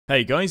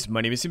Hey guys,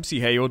 my name is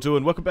Simpsy, how you all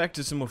doing? Welcome back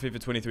to some more FIFA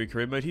 23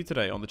 Career Mode here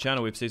today on the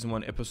channel with Season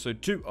 1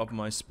 Episode 2 of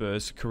my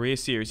Spurs Career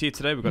Series. Here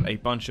today we've got a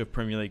bunch of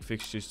Premier League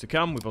fixtures to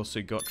come. We've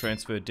also got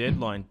Transfer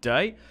Deadline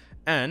Day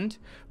and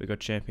we've got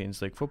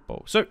Champions League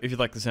Football. So if you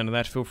like the sound of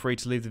that, feel free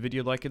to leave the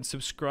video a like and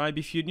subscribe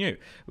if you're new.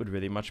 Would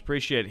really much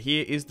appreciate it.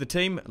 Here is the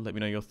team. Let me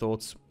know your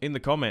thoughts in the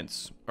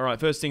comments. Alright,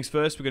 first things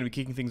first, we're going to be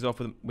kicking things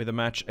off with a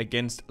match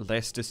against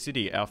Leicester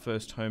City, our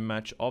first home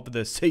match of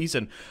the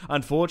season.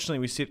 Unfortunately,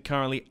 we sit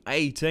currently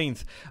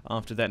 18th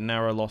after that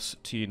narrow loss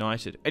to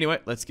United. Anyway,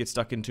 let's get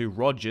stuck into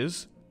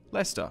Rodgers,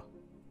 Leicester.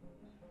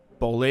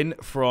 Ball in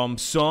from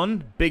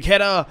Son, big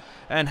header,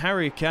 and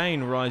Harry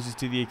Kane rises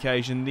to the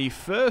occasion. The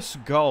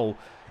first goal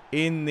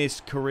in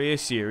this career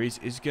series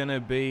is going to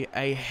be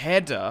a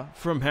header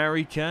from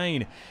Harry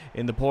Kane.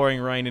 In the pouring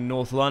rain in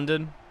North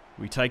London,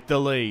 we take the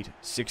lead,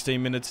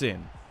 16 minutes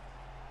in.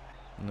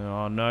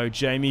 Oh no,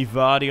 Jamie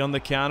Vardy on the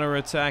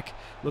counter-attack,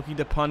 looking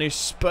to punish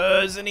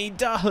Spurs, and he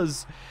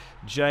does!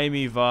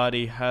 Jamie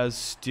Vardy has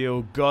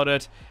still got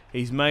it.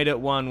 He's made it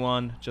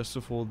 1-1 just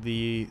before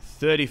the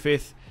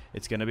 35th.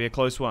 It's going to be a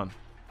close one.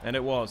 And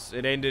it was.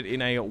 It ended in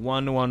a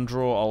 1-1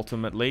 draw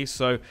ultimately.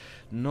 So,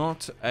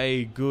 not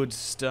a good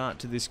start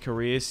to this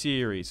career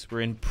series.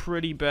 We're in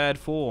pretty bad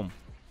form.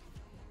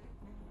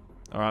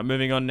 Alright,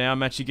 moving on now.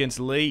 Match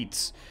against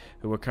Leeds,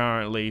 who are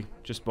currently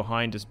just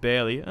behind us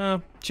barely.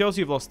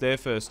 Chelsea have lost their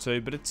first two,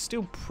 but it's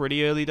still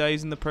pretty early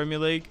days in the Premier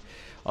League.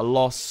 A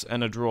loss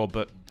and a draw,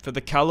 but for the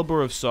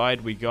caliber of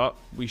side we got,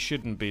 we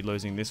shouldn't be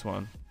losing this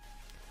one.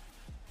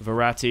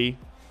 Verratti.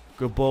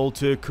 Good ball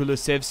to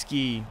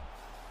KULUSEVSKI.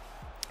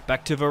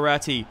 Back to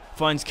Verratti.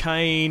 Finds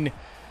Kane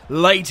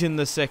late in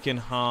the second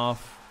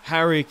half.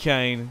 Harry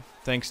Kane,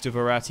 thanks to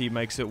Verratti,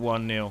 makes it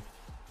 1-0.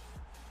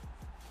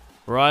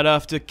 Right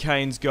after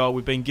Kane's goal,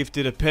 we've been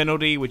gifted a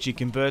penalty, which he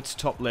converts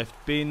top left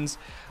bins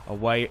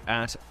away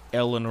at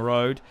Ellen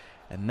Road.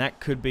 And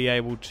that could be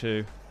able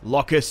to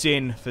lock us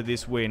in for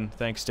this win,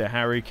 thanks to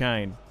Harry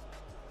Kane.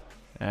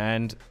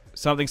 And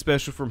something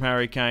special from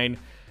Harry Kane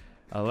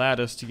allowed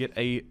us to get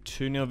a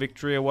 2-0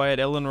 victory away at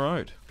Ellen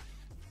Road.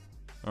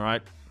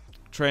 Alright,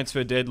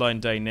 transfer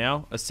deadline day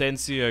now.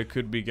 Asensio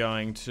could be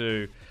going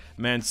to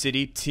Man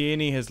City.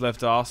 Tierney has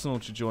left Arsenal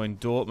to join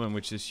Dortmund,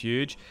 which is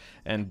huge.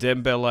 And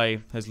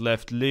Dembele has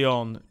left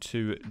Lyon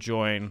to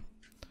join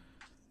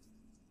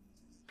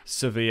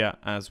Sevilla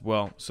as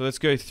well. So let's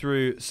go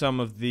through some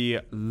of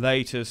the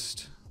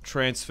latest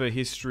transfer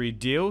history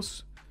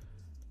deals.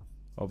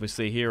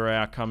 Obviously, here are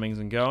our comings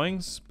and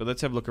goings, but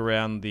let's have a look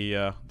around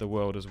the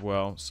world as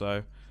well.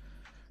 So,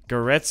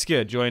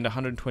 Goretzka joined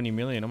 120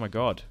 million. Oh my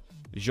god.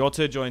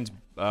 Jota joins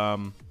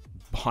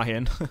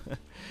Bayern,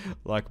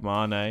 like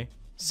Mane.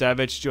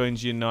 Savic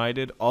joins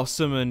United.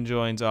 Osimhen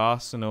joins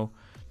Arsenal.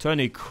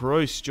 Toni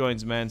Kroos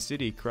joins Man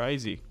City.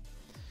 Crazy.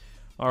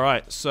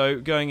 Alright, so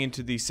going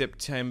into the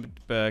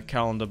September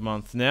calendar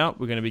month now,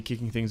 we're going to be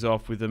kicking things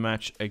off with a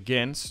match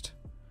against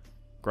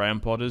Graham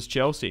Potter's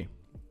Chelsea.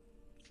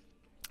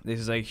 This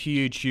is a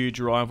huge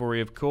rivalry,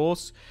 of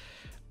course,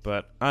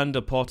 but under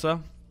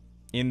Potter,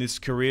 in this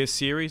career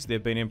series,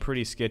 they've been in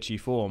pretty sketchy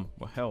form.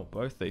 Well, hell,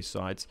 both these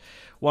sides.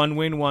 1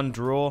 win, 1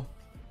 draw,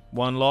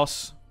 1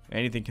 loss.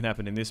 Anything can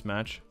happen in this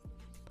match.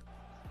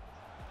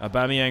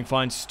 Aubameyang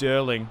finds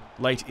Sterling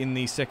late in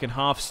the second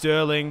half.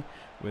 Sterling,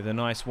 with a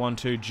nice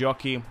 1-2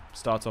 jockey,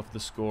 starts off the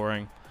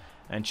scoring.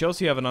 And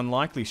Chelsea have an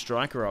unlikely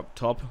striker up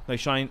top. They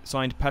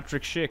signed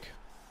Patrick Schick.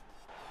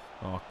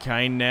 Oh,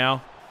 Kane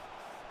now.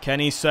 Can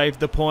he save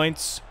the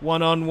points?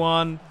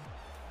 1-on-1.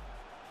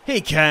 He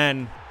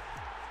can.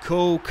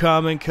 Cool,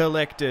 calm and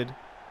collected.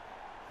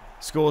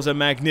 Scores a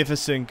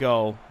magnificent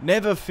goal.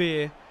 Never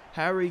fear.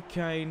 Harry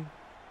Kane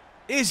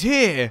is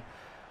here.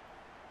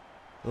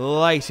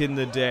 Late in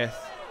the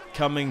death.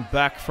 Coming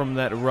back from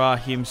that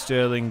Raheem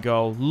Sterling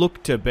goal.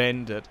 Looked to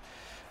bend it.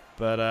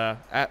 But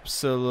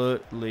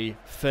absolutely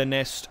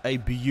finessed a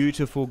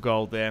beautiful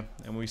goal there.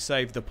 And we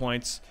saved the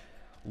points.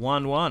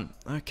 1-1.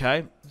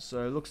 Okay,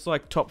 so looks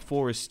like top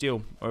 4 is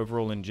still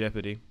overall in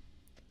jeopardy.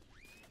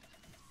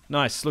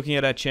 Nice. Looking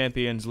at our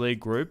Champions League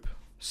group.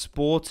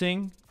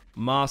 Sporting,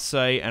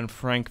 Marseille and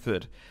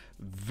Frankfurt.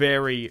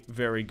 Very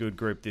good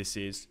group this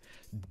is.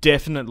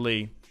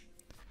 Definitely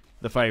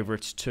the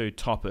favourites to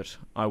top it,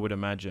 I would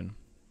imagine.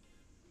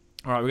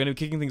 Alright, we're going to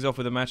be kicking things off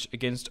with a match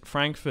against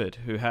Frankfurt,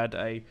 who had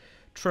a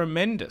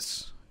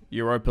tremendous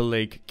Europa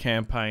League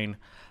campaign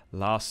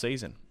last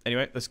season.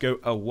 Anyway, let's go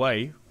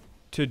away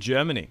to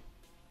Germany.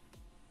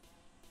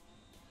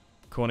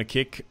 Corner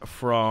kick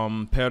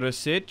from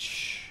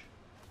Perisic.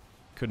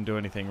 Couldn't do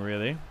anything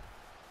really.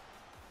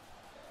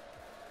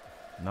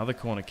 Another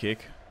corner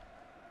kick.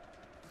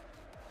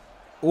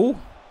 Oh,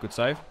 good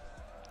save.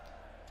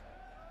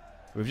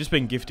 We've just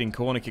been gifting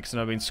corner kicks and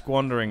I've been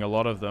squandering a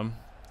lot of them.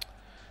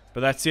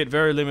 But that's it.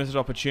 Very limited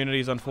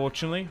opportunities,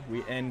 unfortunately.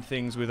 We end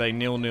things with a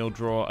 0-0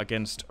 draw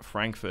against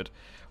Frankfurt.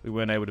 We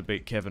weren't able to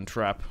beat Kevin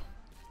Trapp.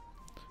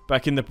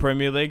 Back in the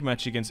Premier League,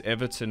 match against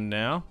Everton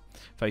now,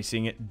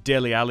 facing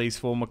Dele Alli's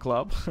former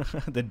club.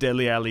 The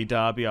Dele Alli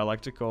derby, I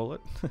like to call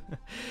it.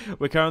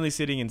 We're currently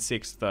sitting in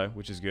 6th, though,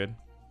 which is good.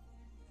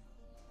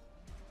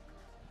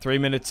 3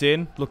 minutes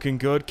in, looking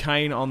good.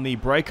 Kane on the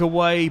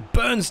breakaway,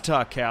 burns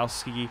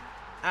Tarkowski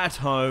at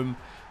home.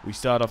 We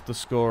start off the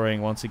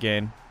scoring once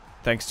again,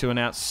 thanks to an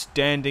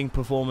outstanding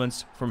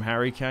performance from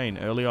Harry Kane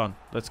early on.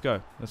 Let's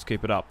go. Let's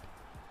keep it up.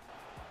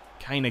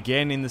 Kane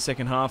again in the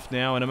second half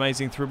now. An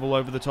amazing dribble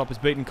over the top has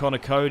beaten Connor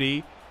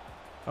Cody.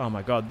 Oh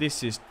my god,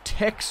 this is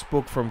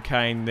textbook from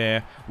Kane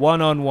there.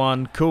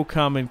 One-on-one, cool,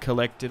 calm and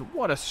collected.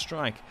 What a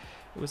strike.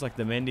 It was like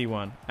the Mendy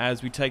one,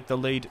 as we take the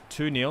lead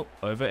 2-0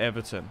 over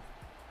Everton.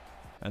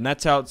 And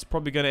that's how it's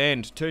probably going to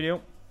end.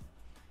 2-0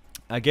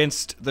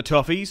 against the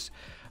Toffees.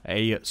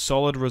 A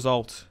solid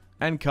result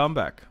and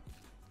comeback.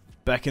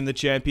 Back in the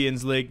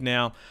Champions League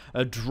now.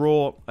 A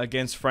draw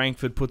against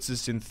Frankfurt puts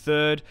us in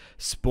third.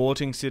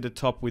 Sporting sit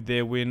atop with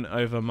their win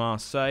over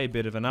Marseille.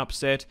 Bit of an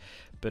upset.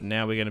 But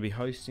now we're going to be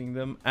hosting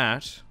them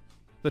at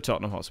the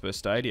Tottenham Hotspur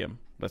Stadium.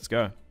 Let's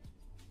go.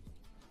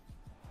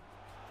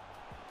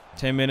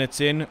 10 minutes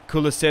in.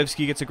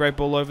 KULUSEVSKI gets a great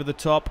ball over the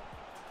top.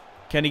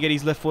 Can he get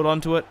his left foot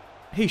onto it?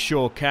 He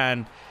sure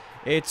can.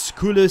 It's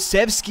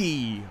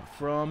KULUSEVSKI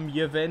from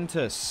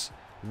Juventus.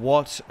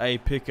 What a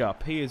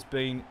pickup. He has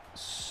been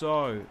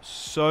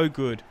so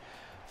good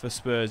for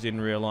Spurs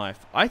in real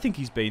life. I think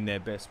he's been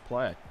their best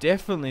player.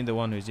 Definitely the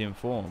one who's in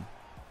form.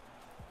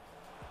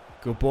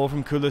 Good ball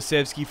from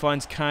KULUSEVSKI,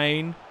 finds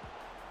Kane.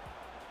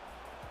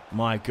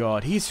 My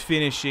god, his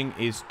finishing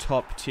is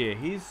top tier.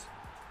 His,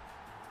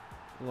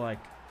 like,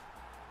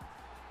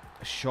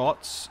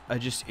 shots are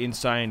just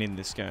insane in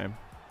this game.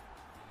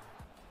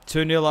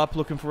 2-0 up,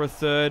 looking for a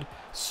third.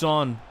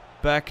 Son,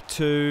 back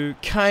to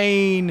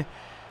Kane.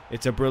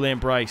 It's a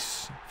brilliant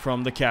brace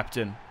from the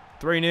captain.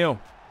 3-0.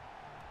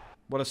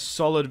 What a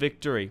solid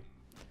victory.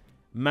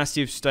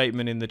 Massive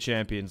statement in the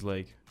Champions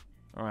League.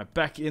 Alright,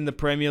 back in the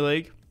Premier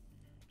League.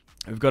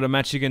 We've got a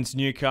match against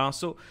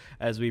Newcastle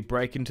as we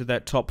break into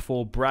that top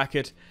 4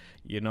 bracket.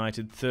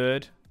 United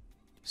third,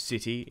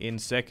 City in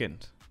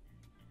second.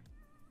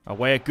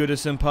 Away at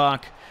Goodison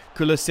Park,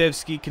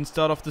 KULUSEVSKI can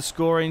start off the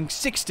scoring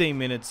 16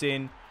 minutes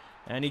in,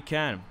 and he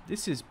can.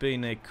 This has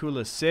been a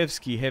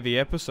KULUSEVSKI heavy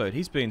episode.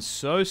 He's been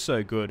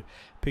so good,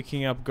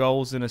 picking up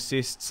goals and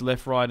assists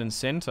left, right and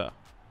centre.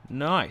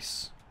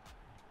 Nice.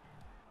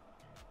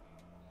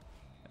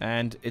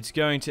 And it's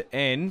going to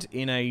end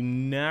in a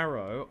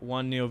narrow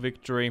 1-0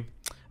 victory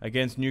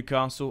against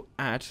Newcastle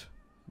at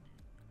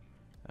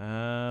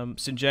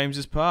St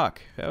James's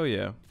Park. Hell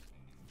yeah.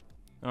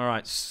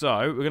 Alright, so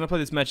we're going to play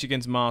this match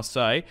against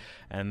Marseille,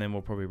 and then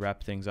we'll probably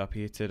wrap things up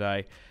here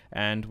today.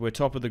 And we're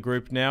top of the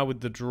group now with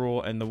the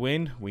draw and the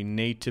win. We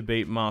need to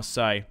beat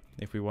Marseille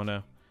if we want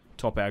to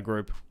top our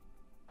group.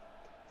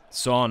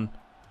 Son,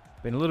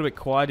 been a little bit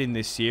quiet in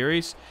this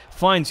series.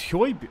 Finds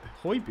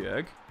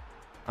Højbjerg.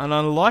 An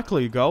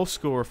unlikely goal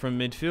scorer from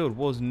midfield.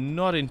 Was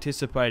not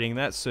anticipating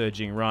that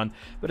surging run,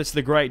 but it's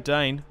the Great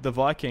Dane, the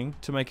Viking,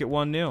 to make it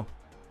 1-0.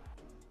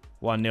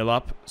 1-0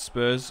 up.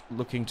 Spurs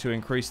looking to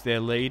increase their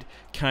lead.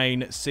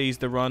 Kane sees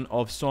the run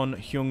of Son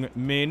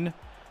Heung-min,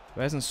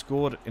 who hasn't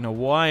scored in a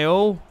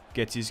while.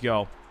 Gets his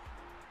goal.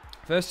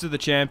 First of the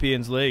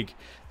Champions League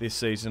this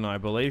season, I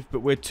believe,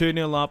 but we're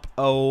 2-0 up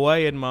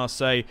away in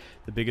Marseille,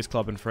 the biggest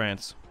club in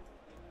France.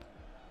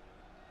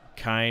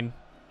 Kane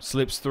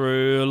slips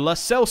through Lo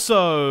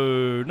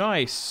Celso.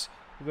 Nice.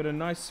 We've got a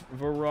nice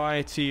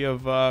variety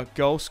of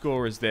goal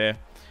scorers there.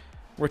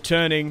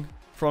 Returning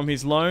from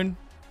his loan.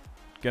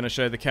 Going to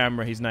show the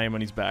camera his name on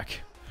his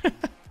back.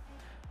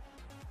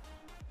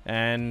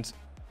 And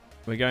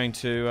we're going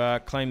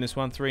to claim this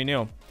one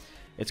 3-0.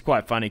 It's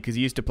quite funny because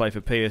he used to play for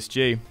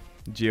PSG,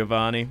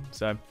 Giovanni.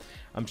 So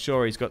I'm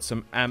sure he's got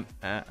some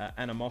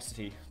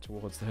animosity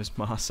towards those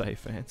Marseille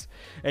fans.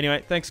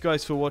 Anyway, thanks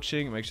guys for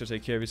watching. Make sure to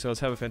take care of yourselves.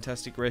 Have a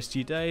fantastic rest of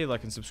your day.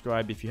 Like and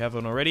subscribe if you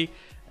haven't already.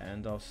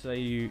 And I'll see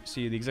you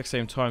the exact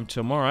same time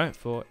tomorrow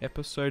for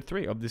episode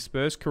 3 of the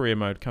Spurs Career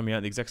Mode, coming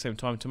out the exact same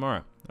time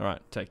tomorrow.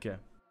 Alright, take care.